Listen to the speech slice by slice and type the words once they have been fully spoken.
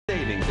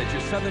savings at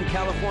your Southern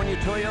California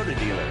Toyota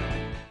dealer.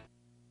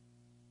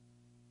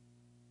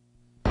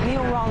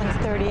 Neil Rawlings,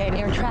 38,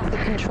 air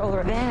traffic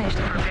controller, vanished.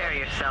 Prepare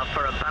yourself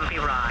for a bumpy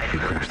ride. He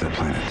crashed that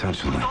plane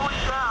intentionally. Going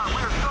down.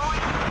 We're going.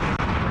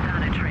 We're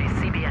gonna trace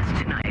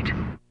CBS tonight.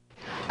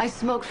 I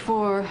smoked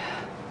for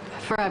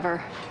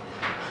forever.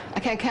 I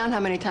can't count how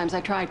many times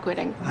I tried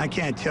quitting. I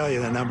can't tell you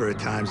the number of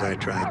times I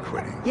tried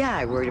quitting. Yeah,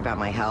 I worried about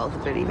my health,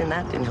 but even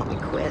that didn't help me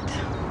quit.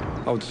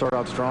 I would start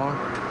out strong,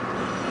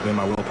 then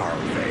my willpower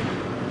would fade.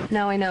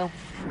 Now I know.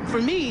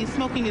 For me,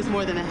 smoking is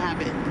more than a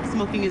habit.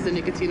 Smoking is a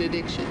nicotine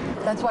addiction.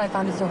 That's why I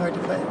found it so hard to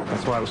quit.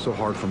 That's why it was so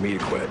hard for me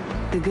to quit.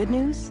 The good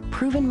news?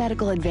 Proven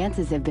medical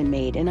advances have been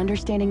made in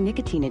understanding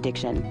nicotine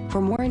addiction. For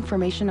more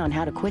information on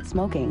how to quit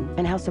smoking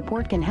and how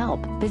support can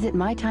help, visit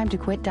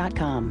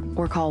mytimetoquit.com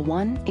or call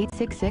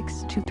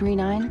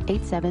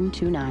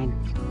 1-866-239-8729.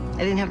 I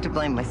didn't have to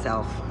blame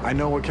myself. I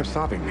know what kept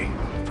stopping me.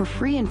 For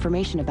free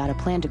information about a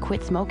plan to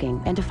quit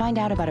smoking and to find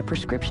out about a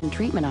prescription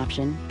treatment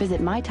option,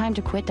 visit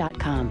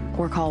mytimetoquit.com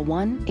or call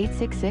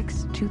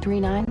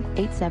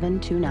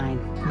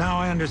 1-866-239-8729. Now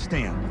I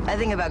understand. I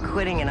think about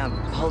quitting in a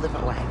whole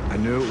different way. I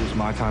knew it was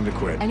my time to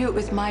quit. I knew it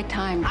was my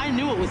time. I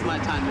knew it was my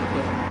time to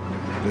quit.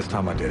 This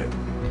time I did it.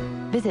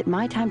 Visit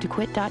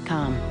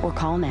mytimetoquit.com or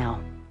call now.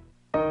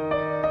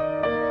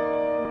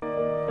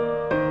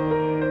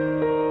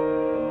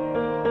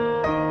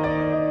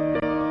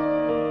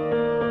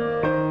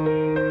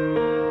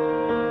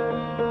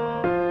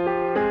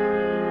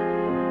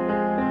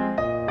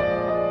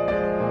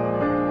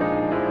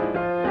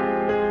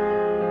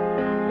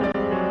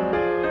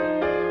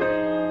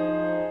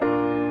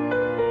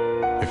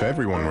 If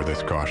everyone were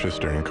this cautious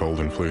during cold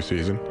and flu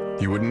season,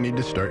 you wouldn't need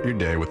to start your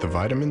day with the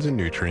vitamins and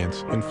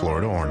nutrients in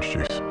Florida orange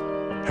juice.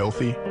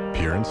 Healthy,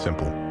 pure, and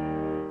simple.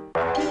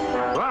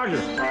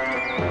 Roger.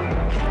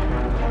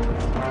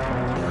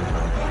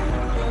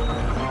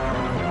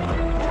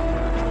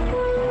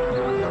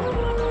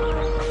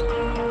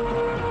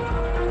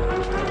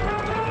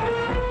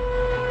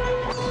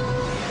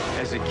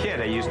 As a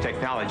kid, I used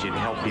technology to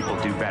help people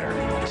do better.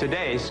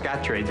 Today,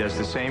 Scottrade does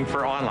the same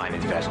for online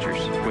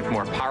investors with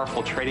more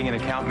powerful trading and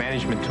account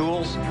management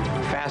tools,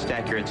 fast,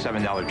 accurate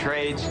 $7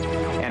 trades,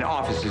 and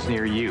offices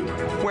near you,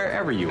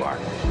 wherever you are.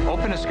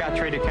 Open a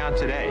Scottrade account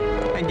today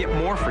and get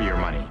more for your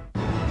money.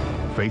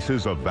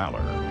 Faces of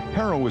Valor.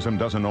 Heroism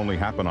doesn't only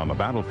happen on the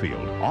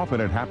battlefield. Often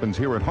it happens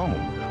here at home.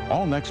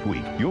 All next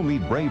week, you'll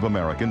meet brave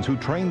Americans who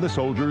train the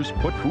soldiers,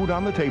 put food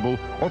on the table,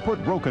 or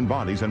put broken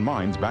bodies and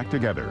minds back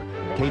together.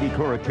 Katie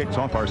Couric kicks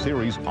off our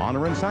series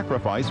Honor and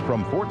Sacrifice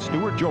from Fort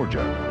Stewart,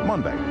 Georgia,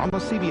 Monday on the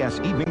CBS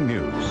Evening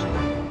News.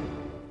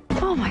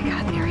 Oh my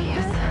God, there he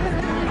is.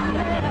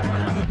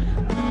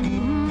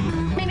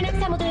 Maybe next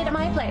time we'll do it at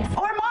my place.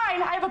 Or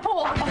mine, I have a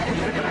pool.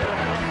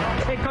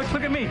 Hey, Coach,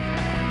 look at me.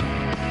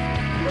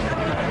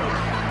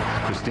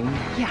 Christine?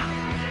 Yeah.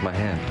 My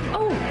hand.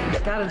 Oh,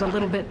 got it a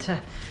little bit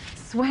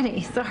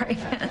sweaty, sorry.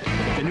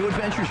 The new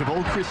adventures of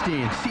old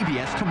Christine,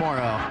 CBS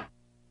tomorrow.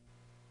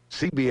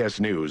 CBS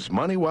News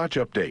Money Watch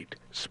Update,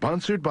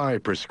 sponsored by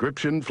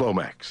Prescription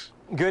Flomax.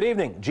 Good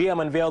evening. GM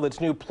unveiled its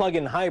new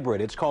plug-in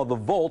hybrid. It's called the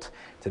Volt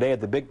today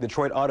at the big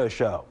Detroit Auto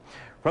Show.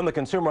 From the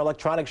Consumer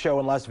Electronics Show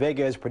in Las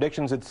Vegas,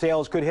 predictions that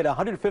sales could hit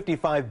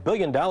 $155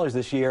 billion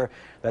this year.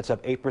 That's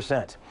up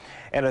 8%.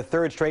 And a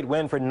third straight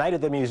win for Night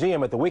at the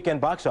Museum at the weekend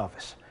box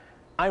office.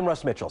 I'm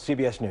Russ Mitchell,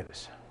 CBS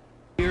News.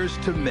 Here's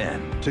to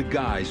men, to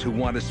guys who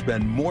want to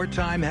spend more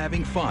time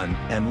having fun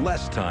and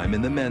less time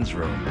in the men's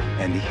room.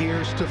 And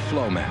here's to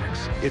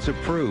Flomax. It's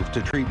approved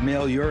to treat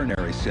male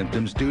urinary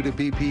symptoms due to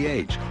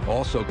BPH,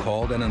 also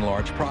called an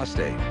enlarged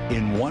prostate.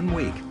 In 1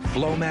 week,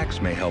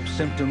 Flomax may help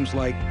symptoms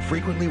like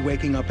frequently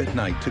waking up at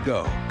night to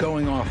go,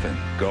 going often,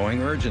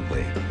 going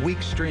urgently,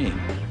 weak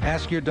stream.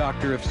 Ask your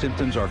doctor if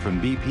symptoms are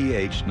from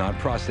BPH, not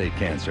prostate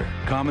cancer.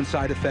 Common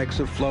side effects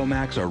of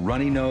Flomax are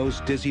runny nose,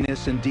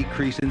 dizziness, and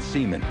decrease in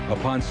semen.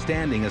 Upon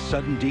standing, a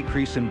sudden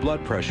decrease in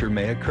blood pressure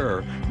may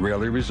occur,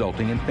 rarely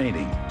resulting in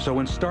fainting. So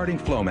when starting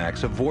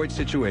Flomax, avoid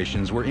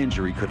situations where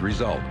injury could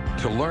result.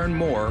 To learn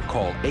more,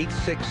 call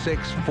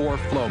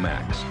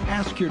 866-4-FLOMAX.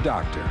 Ask your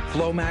doctor.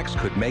 Flomax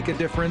could make a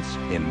difference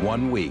in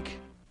 1 week.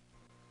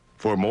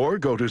 For more,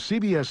 go to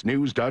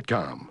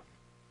cbsnews.com.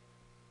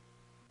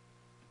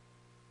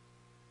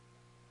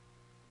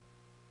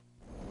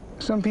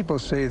 Some people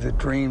say that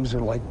dreams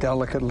are like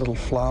delicate little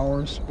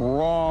flowers.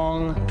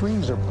 Wrong.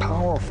 Dreams are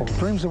powerful.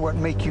 Dreams are what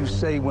make you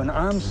say, when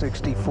I'm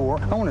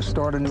 64, I want to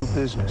start a new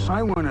business.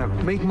 I want to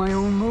make my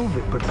own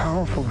movie. But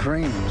powerful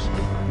dreams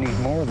need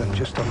more than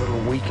just a little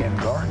weekend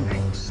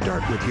gardening.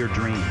 Start with your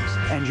dreams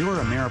and your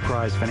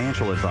Ameriprise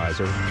financial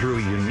advisor through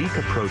a unique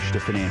approach to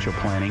financial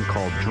planning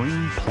called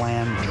Dream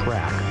Plan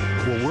Track.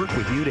 We'll work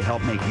with you to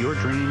help make your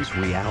dreams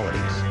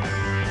realities.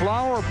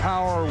 Flower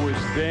power was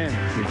then.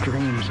 Your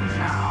dreams are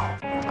now.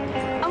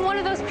 I'm one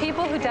of those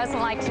people who doesn't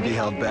like to be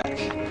held back.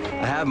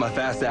 I have my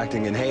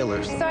fast-acting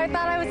inhalers. So I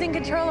thought I was in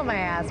control of my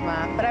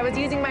asthma, but I was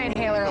using my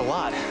inhaler a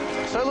lot.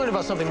 So I learned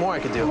about something more I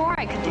could do. More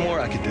I could do.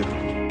 More I could do.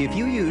 If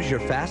you use your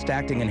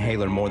fast-acting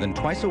inhaler more than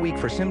twice a week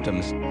for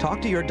symptoms,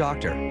 talk to your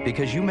doctor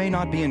because you may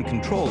not be in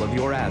control of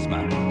your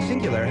asthma.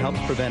 Singulair helps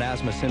prevent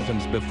asthma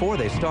symptoms before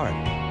they start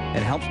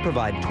and helps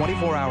provide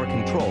 24-hour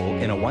control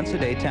in a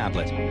once-a-day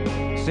tablet.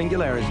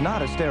 Singulair is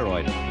not a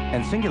steroid,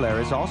 and Singulair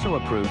is also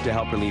approved to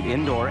help relieve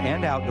indoor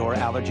and outdoor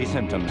allergy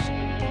symptoms.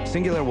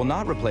 Singulair will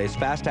not replace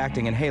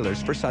fast-acting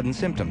inhalers for sudden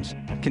symptoms.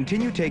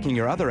 Continue taking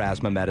your other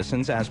asthma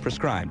medicines as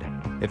prescribed.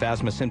 If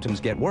asthma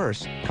symptoms get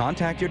worse,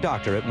 contact your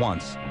doctor at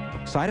once.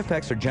 Side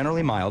effects are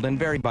generally mild and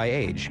vary by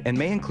age and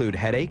may include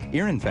headache,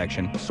 ear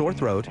infection, sore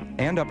throat,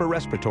 and upper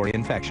respiratory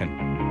infection.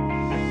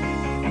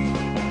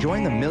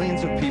 Join the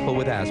millions of people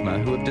with asthma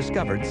who have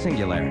discovered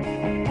Singulair.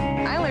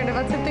 I learned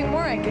about something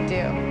more I could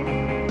do.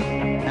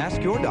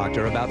 Ask your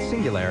doctor about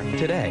Singulair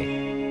today.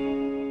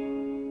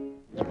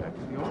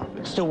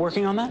 Still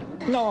working on that?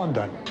 No, I'm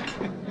done.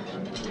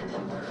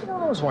 You know,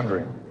 I was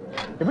wondering,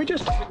 if we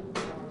just...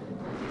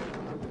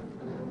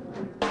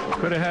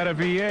 Could have had a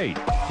V8.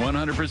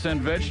 100%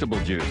 vegetable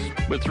juice,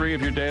 with 3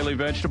 of your daily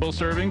vegetable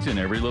servings in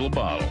every little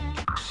bottle.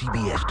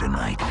 CBS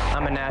Tonight.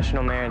 I'm a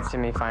national merit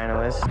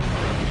semifinalist,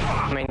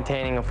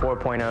 maintaining a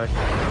 4.0.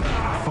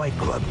 Fight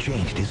Club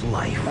changed his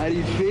life. How do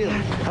you feel?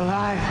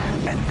 Alive.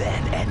 And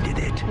then ended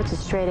it. What's a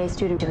straight-A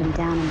student doing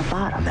down in the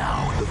bottom?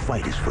 Now, the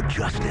fight is for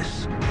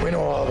justice. We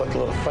know all about the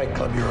little fight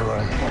club you were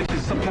running. This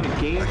is some kind of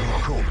game? A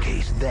new cold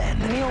case then.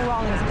 Neil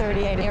Rawlings,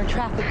 38, air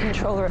traffic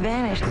controller,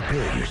 vanished.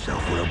 Prepare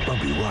yourself for a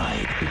bumpy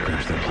ride. We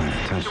crashed that plane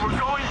intentionally. We're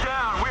going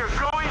down. We're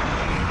going.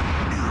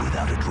 New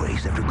without a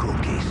trace after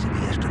cold case.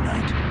 CBS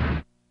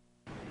Tonight.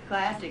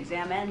 Class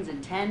exam ends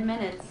in 10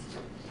 minutes.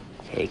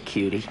 Hey,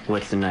 cutie,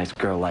 what's a nice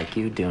girl like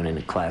you doing in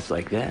a class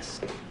like this?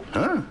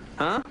 Huh?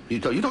 Huh? You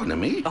talking to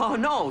me? Oh,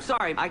 no,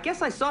 sorry. I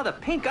guess I saw the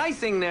pink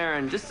icing there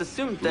and just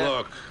assumed that...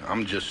 Look,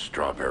 I'm just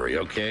Strawberry,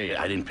 okay?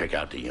 I didn't pick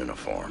out the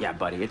uniform. Yeah,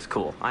 buddy, it's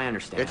cool. I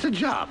understand. It's a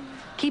job.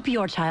 Keep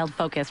your child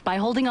focused by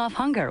holding off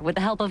hunger with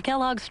the help of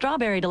Kellogg's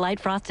Strawberry Delight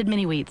Frosted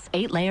Mini Wheats.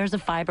 8 layers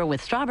of fiber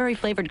with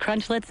strawberry-flavored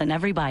Crunchlets in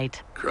every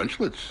bite.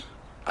 Crunchlets?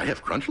 I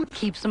have Crunchlets?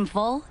 Keeps them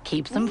full,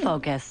 keeps them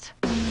focused.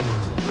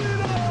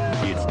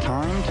 It's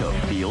time to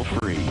feel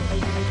free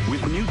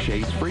with new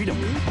Chase Freedom.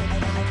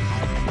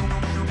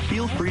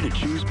 Feel free to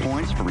choose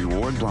points for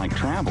rewards like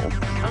travel.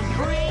 I'm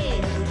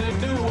free to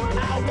do what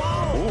I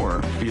want.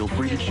 Or feel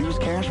free to choose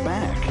cash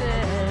back.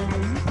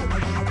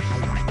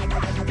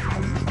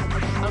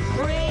 I'm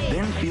free.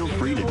 Then feel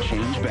free to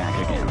change back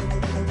again.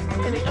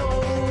 In the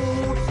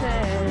old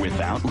town.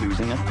 Without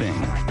losing a thing.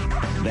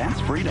 That's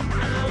freedom.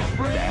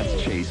 That's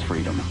Chase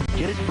Freedom.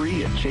 Get it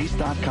free at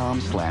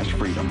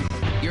chase.com/freedom.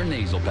 Your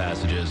nasal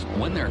passages,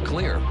 when they're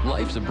clear,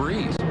 life's a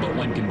breeze. But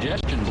when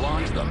congestion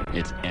blocks them,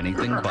 it's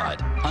anything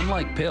but.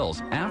 Unlike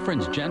pills,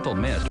 Afrin's Gentle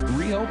Mist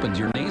reopens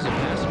your nasal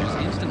passages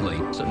instantly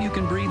so you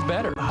can breathe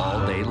better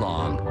all day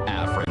long.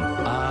 Afrin.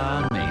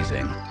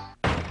 Amazing.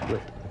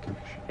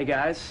 Hey,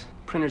 guys,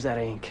 printer's out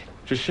of ink.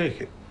 Just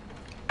shake it.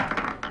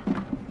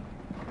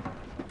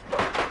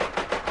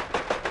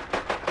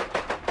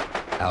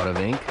 Out of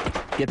ink?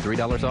 Get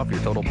 $3 off your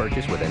total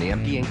purchase with any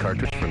empty ink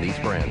cartridge from these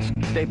brands.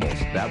 Staples,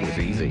 that was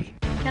easy.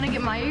 Can I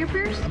get my ear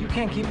pierced? You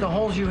can't keep the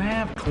holes you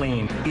have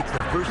clean. It's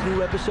the first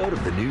new episode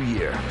of the new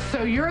year.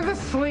 So you're the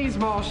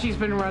sleazeball she's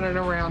been running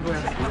around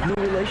with. With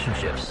new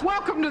relationships.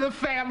 Welcome to the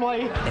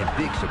family. And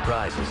big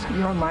surprises.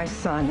 You're my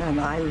son,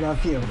 and I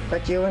love you.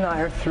 But you and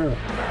I are through.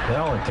 That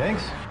all it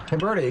takes? Hey,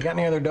 Bertie, you got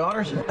any other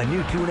daughters? A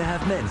new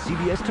 2.5 Men,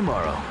 CBS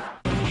tomorrow.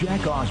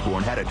 Jack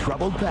Osborne had a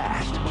troubled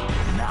past.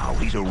 Now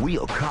he's a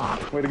real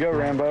cop. Way to go,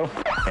 Rambo.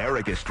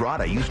 Eric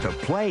Estrada used to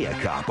play a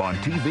cop on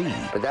TV.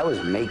 But that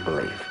was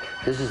make-believe.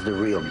 This is the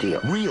real deal.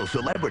 Real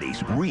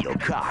celebrities, real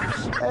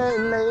cops. Hey,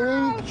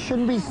 lady,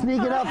 shouldn't be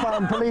sneaking up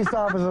on police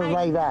officers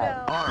like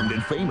that. Armed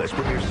and Famous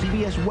premieres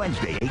CBS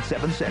Wednesday,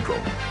 8/7 Central.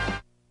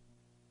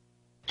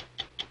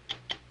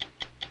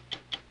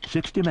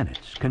 60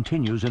 Minutes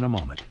continues in a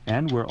moment,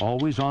 and we're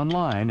always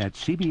online at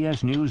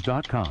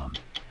cbsnews.com.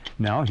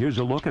 Now here's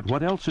a look at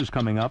what else is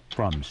coming up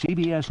from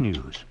CBS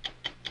News.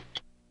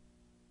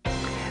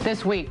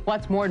 This week,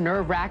 what's more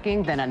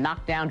nerve-wracking than a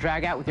knockdown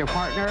drag-out with your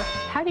partner?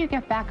 How do you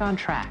get back on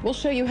track? We'll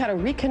show you how to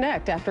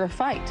reconnect after a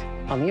fight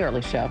on The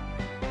Early Show.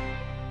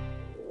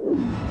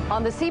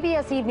 On the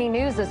CBS Evening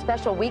News, a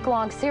special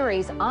week-long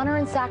series, Honor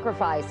and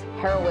Sacrifice.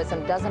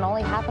 Heroism doesn't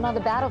only happen on the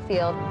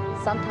battlefield.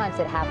 Sometimes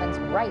it happens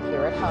right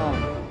here at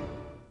home.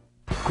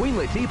 Queen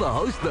Latifah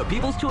hosts the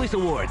People's Choice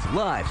Awards,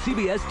 live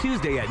CBS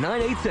Tuesday at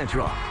 9/8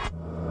 Central.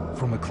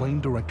 From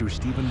acclaimed director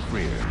Stephen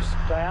Frears.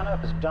 Diana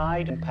has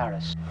died in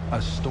Paris.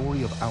 A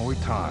story of our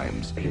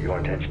times. I need your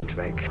attention to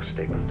make a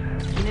statement.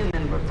 No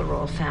member of the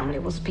royal family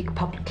will speak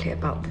publicly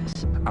about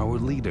this. Our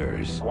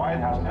leaders. Why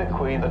hasn't the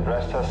Queen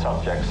addressed her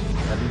subjects?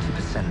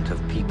 70%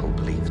 of people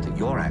believe that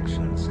your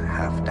actions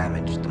have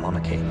damaged the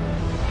monarchy.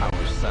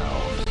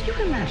 Ourselves. You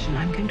can imagine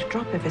I'm going to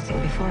drop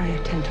everything before I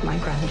attend to my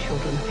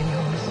grandchildren, and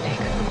you're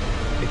mistaken.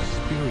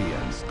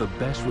 Experience Cialis, the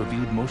best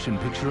reviewed motion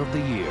picture of the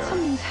year.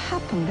 Something's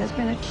happened. There's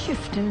been a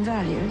shift in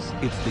values.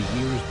 It's the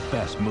year's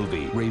best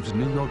movie, raves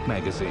New York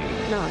Magazine.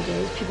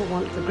 Nowadays, people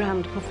want the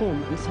grand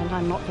performance, and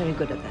I'm not very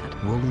good at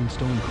that. Rolling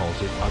Stone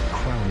calls it a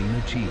crowning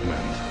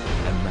achievement.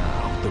 And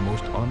now, the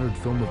most honored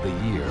film of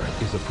the year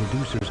is a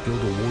Producers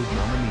Guild Award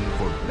nominee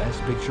for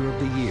Best Picture of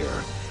the Year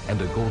and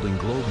a Golden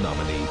Globe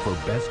nominee for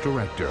Best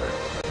Director,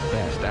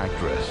 Best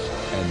Actress,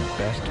 and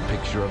Best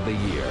Picture of the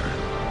Year.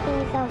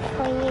 These are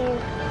for you.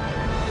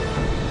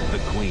 The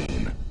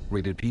Queen,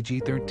 rated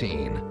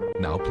PG-13,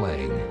 now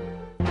playing.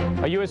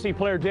 A USC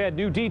player dead.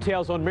 New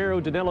details on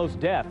Miro Danillo's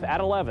death at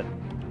 11.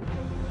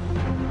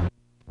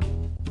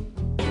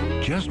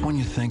 Just when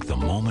you think the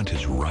moment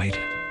is right,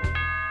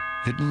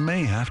 it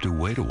may have to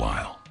wait a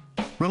while.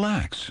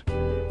 Relax.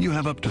 You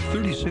have up to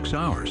 36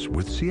 hours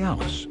with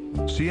Cialis.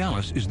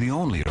 Cialis is the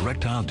only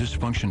erectile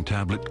dysfunction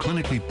tablet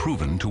clinically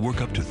proven to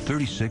work up to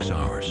 36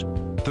 hours.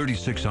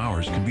 36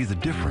 hours can be the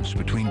difference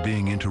between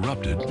being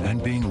interrupted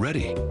and being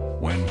ready,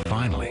 when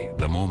finally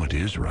the moment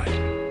is right.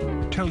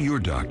 Tell your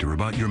doctor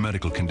about your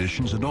medical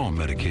conditions and all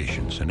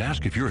medications, and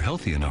ask if you're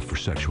healthy enough for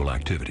sexual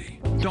activity.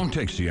 Don't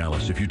take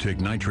Cialis if you take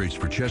nitrates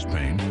for chest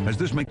pain, as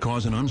this may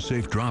cause an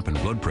unsafe drop in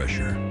blood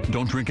pressure.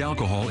 Don't drink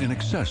alcohol in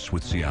excess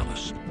with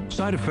Cialis.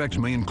 Side effects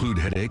may include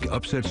headache,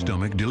 upset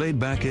stomach, delayed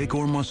backache,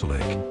 or muscle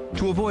ache.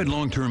 To avoid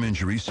long-term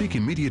injury, seek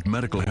immediate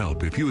medical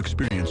help if you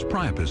experience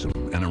priapism,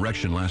 an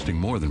erection lasting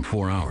more than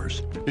 4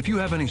 hours. If you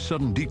have any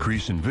sudden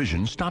decrease in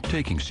vision, stop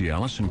taking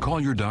Cialis and call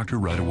your doctor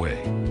right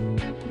away.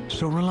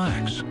 So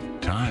relax.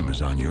 Time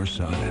is on your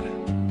side.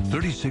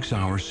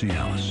 36-hour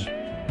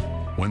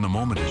Cialis. When the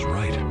moment is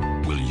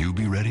right, will you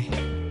be ready?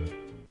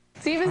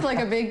 Steve is like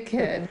a big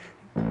kid.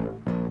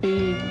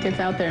 He gets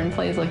out there and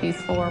plays like he's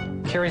 4.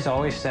 Carrie's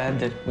always said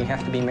that we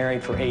have to be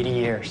married for 80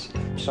 years.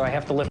 So I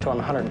have to live to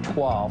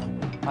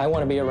 112. I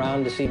want to be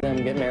around to see them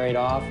get married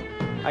off.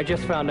 I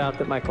just found out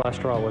that my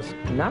cholesterol was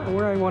not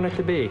where I want it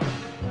to be.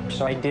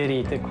 So I did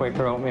eat the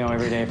Quaker oatmeal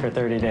every day for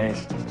 30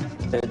 days.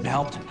 It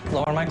helped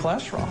lower my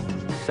cholesterol.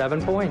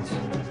 7 points.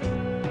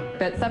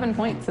 But 7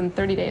 points in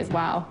 30 days,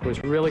 wow. It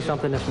was really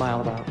something to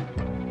smile about.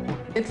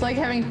 It's like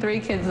having 3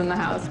 kids in the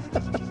house.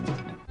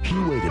 He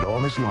waited all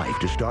his life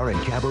to star in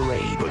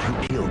Cabaret, but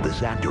who killed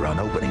this actor on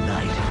opening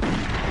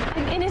night?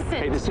 I'm innocent.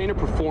 Hey, this ain't a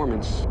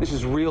performance. This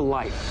is real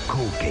life.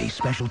 Cold Case,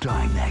 special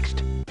time next.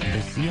 The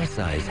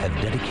CSIs have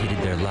dedicated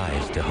their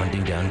lives to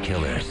hunting down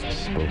killers.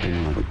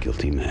 Spoken like a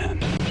guilty man.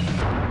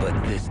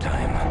 But this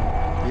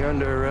time... You're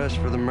under arrest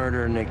for the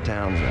murder of Nick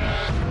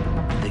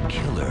Townsend. The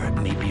killer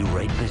may be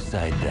right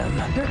beside them.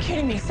 You're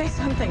kidding me. Say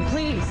something,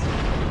 please.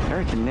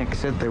 Eric and Nick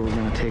said they were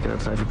going to take it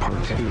outside for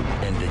part 2.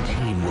 And the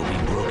team will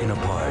be broken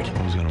apart.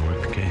 Who's going to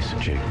work the case?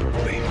 Jake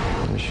Berkeley.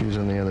 The shoe's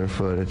on the other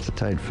foot. It's a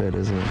tight fit,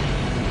 isn't it?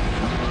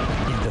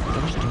 In the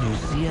first new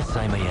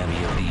CSI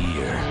Miami of the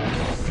year.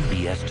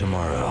 CBS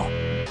tomorrow.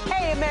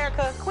 Hey,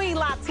 America, Queen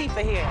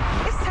Latifah here.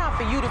 It's time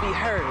for you to be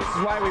heard. This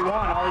is why we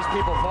won. All these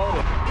people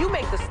voted. You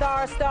make the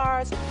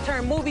stars,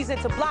 turn movies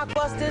into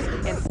blockbusters,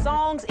 and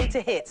songs into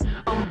hits.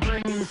 I'm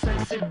bringing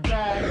sexy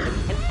back.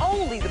 And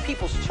only the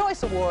People's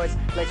Choice Awards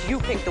lets you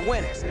pick the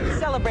winners.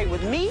 Celebrate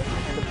with me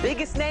and the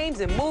biggest names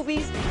in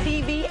movies,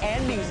 TV,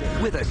 and music.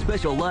 With a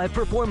special live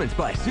performance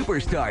by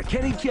superstar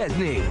Kenny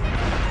Chesney.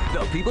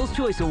 The People's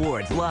Choice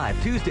Awards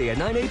live Tuesday at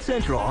 9/8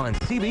 Central on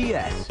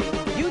CBS.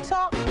 You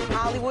talk,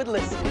 Hollywood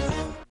listens.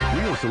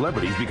 Real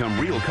celebrities become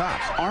real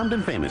cops. Armed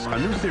and Famous, a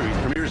new series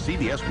premieres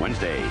CBS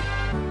Wednesday.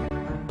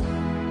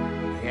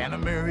 An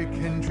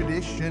American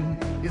tradition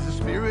is the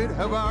spirit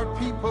of our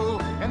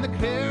people and the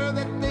care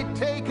that they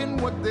take in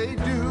what they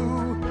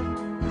do.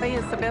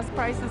 It's the best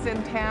prices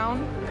in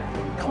town.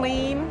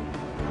 Clean,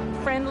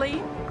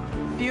 friendly,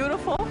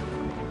 beautiful.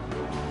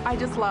 I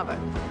just love it.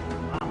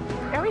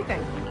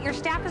 Everything. Your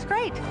staff is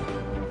great.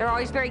 They're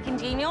always very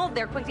congenial.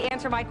 They're quick to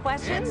answer my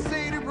questions. And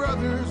say to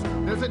brothers,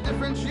 there's a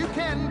difference you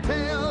can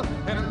tell.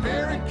 An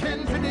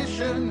American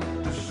tradition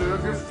to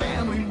serve your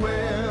family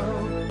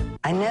well.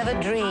 I never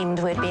dreamed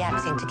we'd be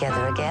acting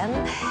together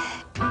again,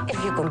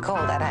 if you can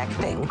call that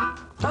acting.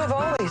 I've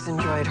always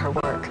enjoyed her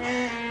work,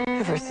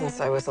 ever since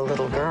I was a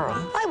little girl.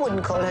 I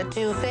wouldn't call her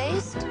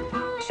two-faced.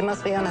 She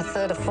must be on her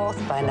 3rd or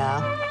 4th by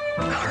now.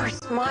 Her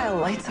smile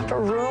lights up a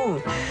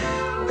room,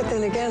 but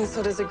then again,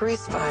 so does a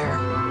grease fire.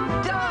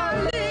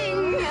 Darling!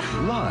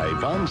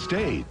 Live on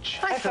stage.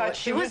 I thought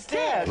she was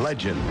dead.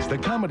 Legends, the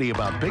comedy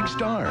about big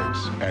stars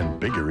and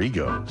bigger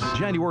egos.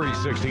 January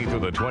 16th through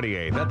the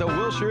 28th at the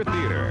Wilshire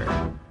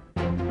Theater.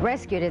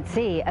 Rescued at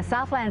sea, a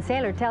Southland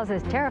sailor tells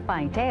his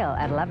terrifying tale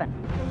at 11.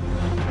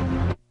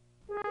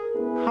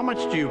 How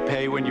much do you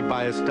pay when you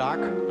buy a stock?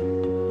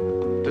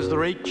 Does the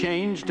rate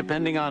change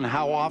depending on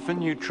how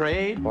often you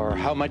trade or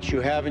how much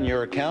you have in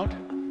your account?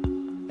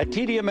 At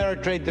TD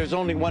Ameritrade, there's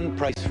only one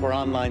price for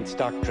online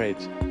stock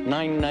trades,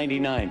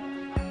 $9.99.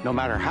 No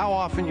matter how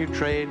often you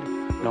trade,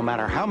 no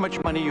matter how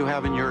much money you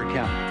have in your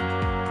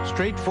account.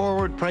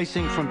 Straightforward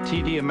pricing from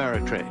TD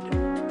Ameritrade.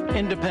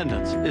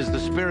 Independence is the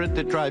spirit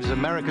that drives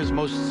America's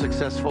most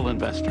successful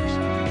investors.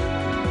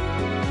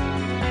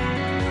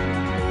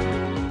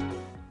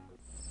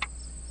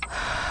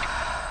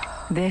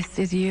 This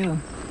is you.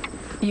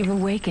 You've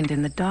awakened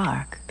in the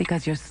dark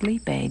because your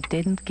sleep aid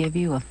didn't give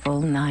you a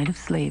full night of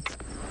sleep.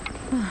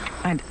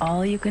 And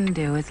all you can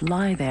do is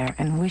lie there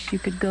and wish you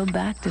could go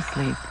back to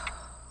sleep.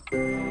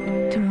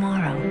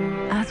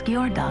 Tomorrow, ask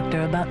your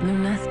doctor about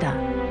Lunesta.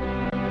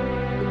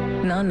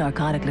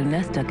 Non-narcotic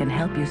Lunesta can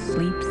help you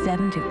sleep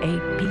 7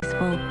 to 8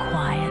 peaceful,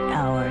 quiet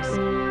hours.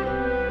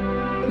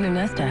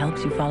 Lunesta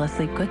helps you fall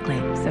asleep quickly,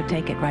 so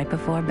take it right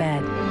before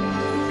bed.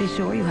 Be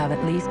sure you have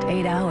at least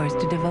 8 hours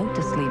to devote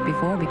to sleep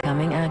before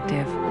becoming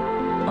active.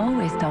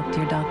 Always talk to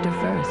your doctor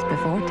first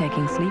before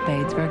taking sleep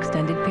aids for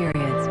extended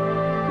periods.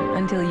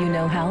 Until you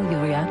know how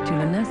you'll react to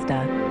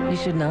Lunesta, you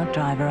should not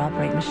drive or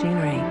operate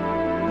machinery.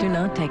 Do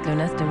not take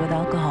Lunesta with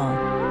alcohol.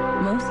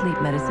 Most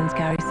sleep medicines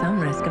carry some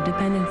risk of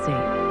dependency.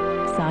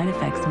 Side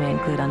effects may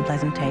include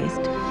unpleasant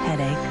taste,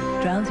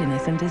 headache,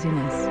 drowsiness, and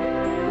dizziness.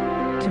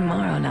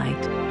 Tomorrow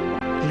night,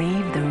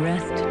 leave the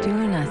rest to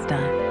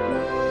Lunesta.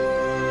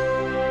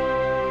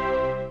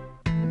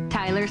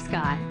 Tyler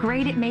Scott,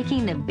 great at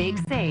making the big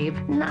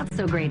save, not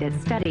so great at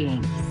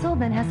studying.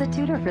 Sylvan has a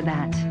tutor for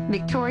that.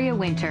 Victoria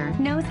Winter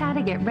knows how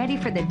to get ready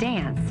for the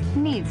dance,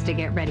 needs to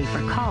get ready for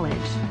college.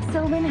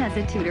 Sylvan has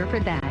a tutor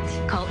for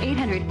that. Call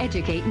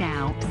 800-EDUCATE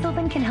now.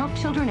 Sylvan can help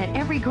children at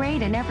every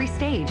grade and every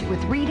stage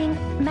with reading,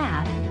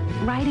 math,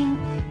 writing,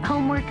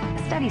 homework,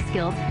 study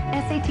skills,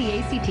 SAT,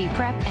 ACT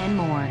prep, and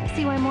more.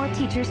 See why more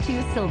teachers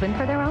choose Sylvan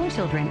for their own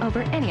children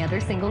over any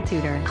other single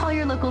tutor. Call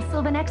your local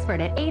Sylvan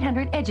expert at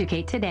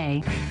 800-EDUCATE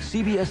today.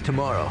 CBS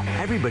tomorrow.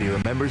 Everybody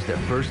remembers their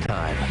first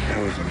time.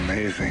 That was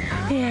amazing.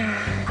 Yeah.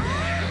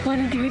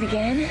 Want to do it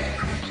again?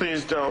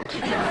 Please don't.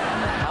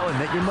 How I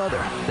Met Your Mother.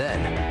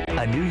 Then,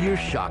 a New Year's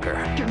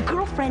shocker. Your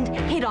girlfriend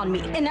hit on me,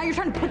 and now you're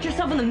trying to put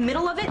yourself in the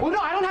middle of it? Well, no,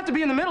 I don't have to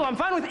be in the middle. I'm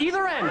fine with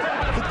either end.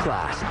 The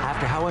Class,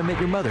 after How I Met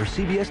Your Mother,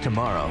 CBS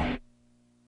tomorrow.